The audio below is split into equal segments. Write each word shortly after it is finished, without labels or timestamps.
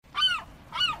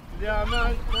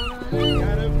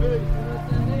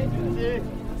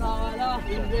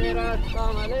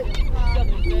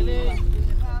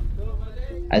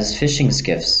As fishing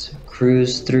skiffs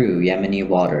cruise through Yemeni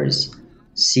waters,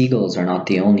 seagulls are not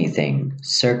the only thing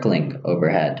circling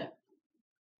overhead.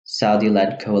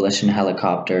 Saudi-led coalition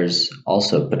helicopters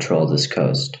also patrol this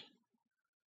coast.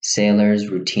 Sailors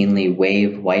routinely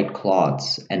wave white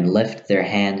cloths and lift their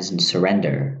hands in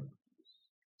surrender,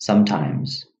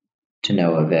 sometimes to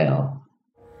no avail.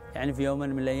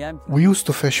 We used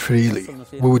to fish freely.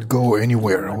 We would go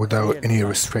anywhere without any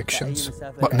restrictions.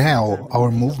 But now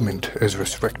our movement is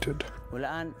restricted.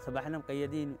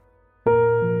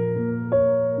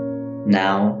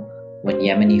 Now, when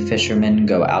Yemeni fishermen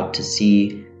go out to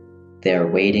sea, they are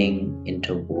wading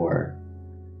into war.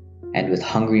 And with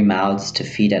hungry mouths to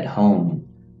feed at home,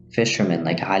 fishermen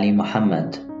like Ali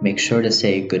Muhammad make sure to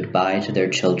say goodbye to their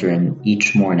children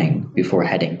each morning before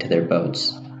heading to their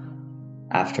boats.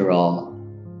 After all,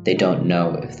 they don't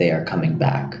know if they are coming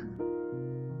back.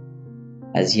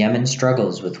 As Yemen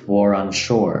struggles with war on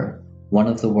shore, one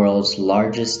of the world's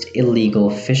largest illegal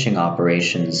fishing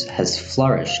operations has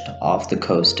flourished off the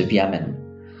coast of Yemen.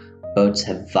 Boats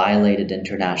have violated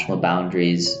international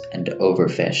boundaries and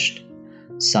overfished.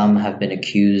 Some have been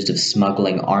accused of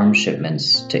smuggling arms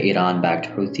shipments to Iran-backed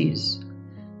Houthis.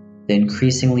 The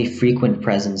increasingly frequent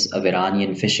presence of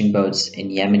Iranian fishing boats in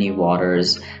Yemeni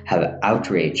waters have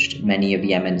outraged many of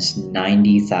Yemen's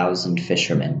 90,000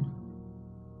 fishermen.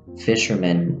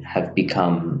 Fishermen have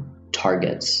become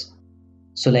targets.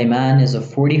 Suleiman is a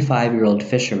 45-year-old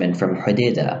fisherman from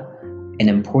Hodeidah, an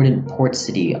important port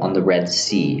city on the Red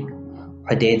Sea.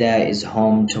 Hodeidah is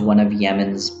home to one of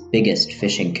Yemen's biggest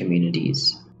fishing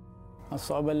communities.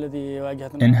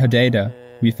 In Hodeidah,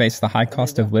 we face the high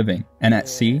cost of living, and at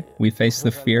sea, we face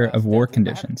the fear of war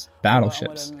conditions,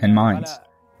 battleships, and mines.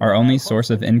 Our only source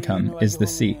of income is the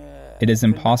sea. It is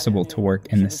impossible to work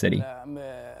in the city.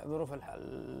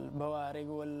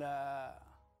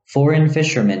 Foreign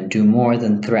fishermen do more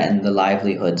than threaten the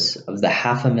livelihoods of the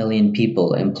 500,000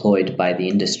 people employed by the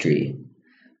industry.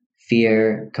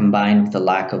 Fear, combined with the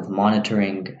lack of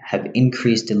monitoring, have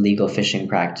increased illegal fishing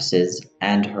practices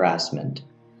and harassment.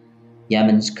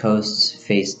 Yemen's coasts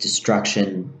face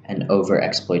destruction and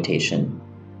overexploitation.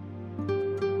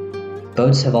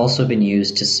 Boats have also been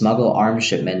used to smuggle arms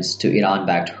shipments to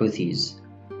Iran-backed Houthis.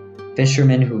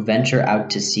 Fishermen who venture out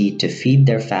to sea to feed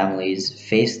their families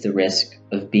face the risk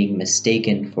of being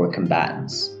mistaken for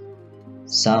combatants.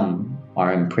 Some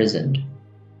are imprisoned.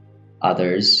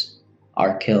 Others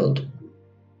are killed.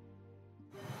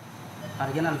 At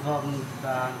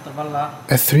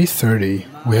 3:30,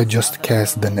 we had just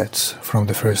cast the nets from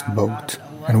the first boat,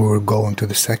 and we were going to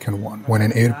the second one when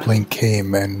an airplane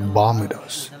came and bombed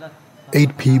us.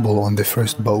 8 people on the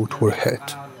first boat were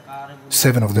hit.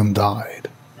 7 of them died.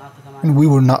 And we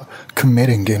were not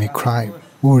committing any crime.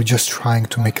 We were just trying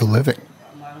to make a living.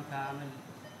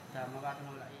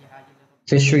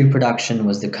 Fishery production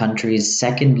was the country's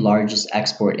second largest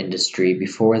export industry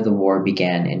before the war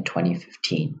began in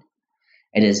 2015.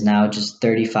 It is now just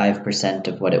 35%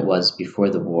 of what it was before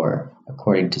the war,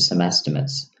 according to some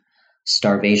estimates.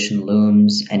 Starvation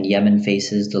looms, and Yemen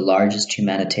faces the largest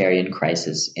humanitarian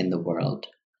crisis in the world.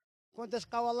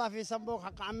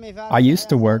 I used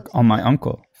to work on my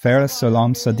uncle, Faris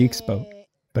Salam Sadiq's boat,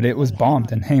 but it was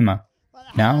bombed in Hema.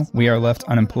 Now we are left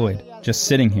unemployed, just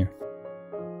sitting here.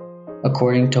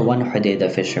 According to one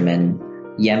Hodeidah fisherman,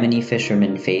 Yemeni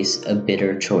fishermen face a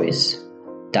bitter choice: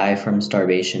 die from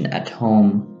starvation at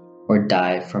home or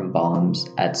die from bombs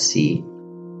at sea.